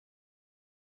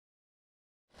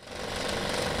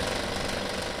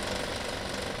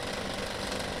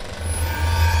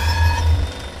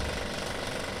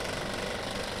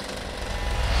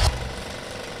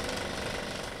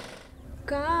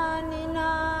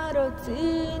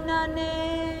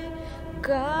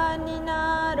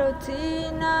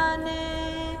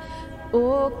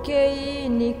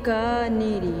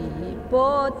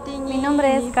Mi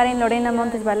nombre es Karen Lorena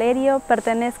Montes Valerio,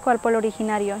 pertenezco al pueblo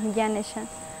originario Yanesha.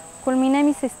 Culminé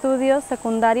mis estudios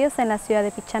secundarios en la ciudad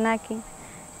de Pichanaki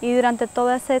y durante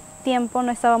todo ese tiempo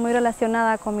no estaba muy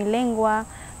relacionada con mi lengua,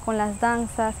 con las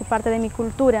danzas y parte de mi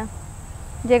cultura.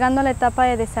 Llegando a la etapa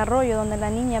de desarrollo donde la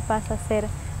niña pasa a ser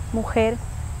mujer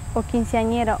o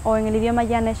quinceañera o en el idioma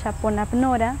Yanesha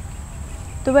ponapnora,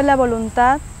 tuve la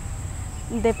voluntad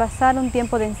de pasar un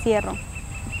tiempo de encierro,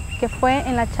 que fue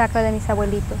en la chacra de mis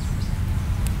abuelitos.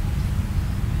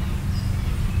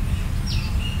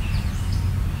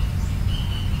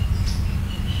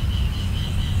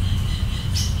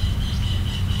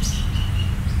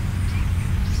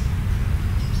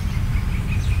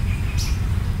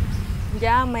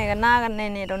 Ya me ganaga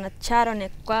nenero na charo ne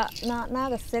kwa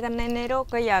na sega nenero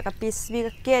ka ya ka pisbi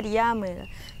ka ya me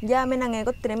na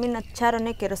ngego tremi na charo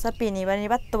ne kero sapini bani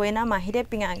batwena mahire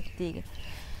pingangti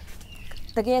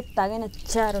tage tage na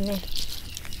charo ne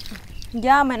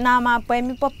ya me na ma pa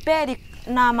mi paperi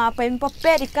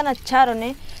kana charo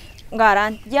ne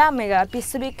garan ya me ga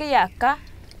pisbi ka ya ka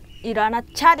ira na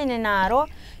chari ne naro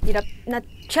ira na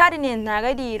chari ne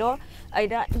naga diro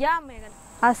ira ya me.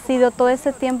 Ha sido todo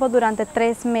ese tiempo durante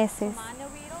 3 meses,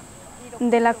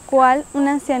 de la cual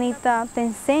una ancianita te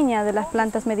enseña de las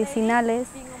plantas medicinales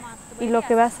y lo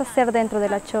que vas a hacer dentro de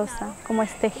la choza, como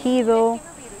es tejido,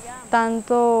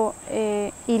 tanto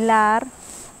hilar,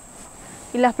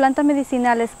 y las plantas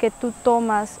medicinales que tú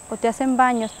tomas o te hacen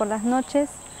baños por las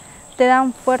noches, te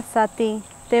dan fuerza a ti,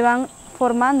 te van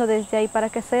formando desde ahí para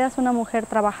que seas una mujer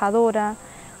trabajadora,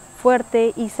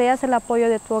 fuerte y seas el apoyo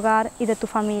de tu hogar y de tu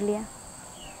familia.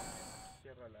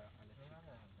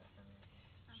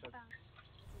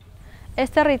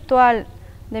 Este ritual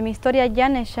de mi historia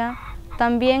Yanesha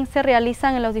también se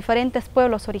realizan en los diferentes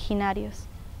pueblos originarios.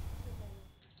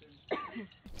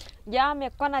 Ya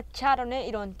me kona charo ne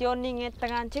iron tio ninge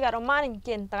tangan chigaro manin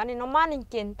quien tagan no manin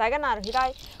quien taganar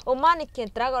hirai o manin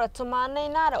quien trago tsumane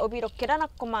nara o biro kerana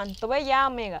comanto be ya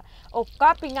mega o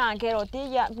kapinga kero ti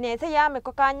ya nese ya me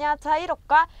kokanya chairo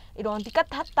ka iron tika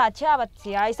tatta chaba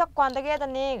ti ai sa kwanda ge da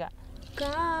nega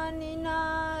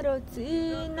kaninaro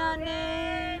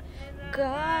tinane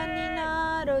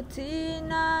kaninaro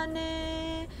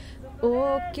tinane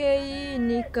okei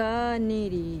ni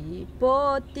kaniri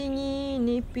poti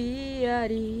ni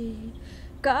piari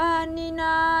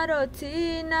kaninaro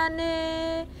tinane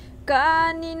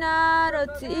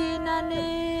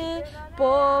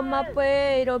poma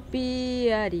pero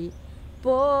piari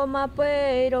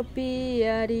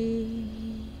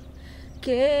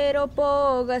quiero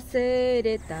poga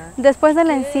sereta. Después del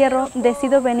encierro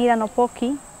decido venir a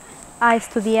NOPOKI a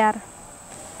estudiar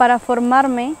para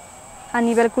formarme a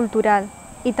nivel cultural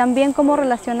y también cómo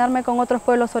relacionarme con otros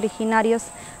pueblos originarios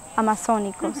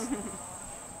amazónicos.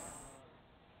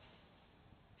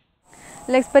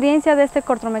 La experiencia de este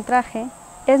cortometraje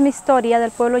es mi historia del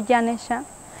pueblo Yanesha,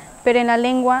 pero en la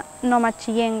lengua no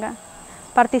machillenga.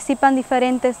 Participan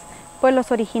diferentes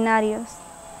pueblos originarios.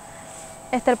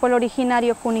 Está el pueblo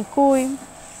originario Cunicuy,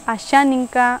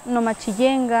 Ashaninka, no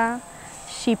machillenga,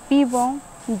 Shipibo,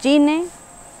 Yine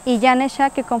y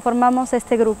Yanesha, que conformamos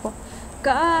este grupo.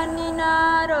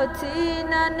 Kaninaro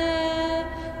tinane,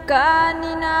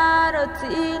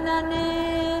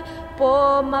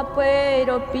 poma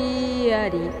pero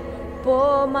piari,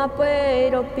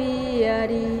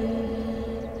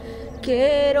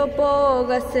 quiero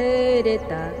poga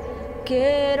sereta,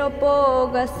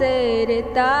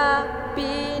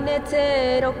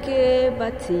 pinetero que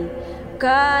bati,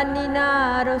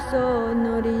 kaninaro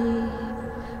sonori.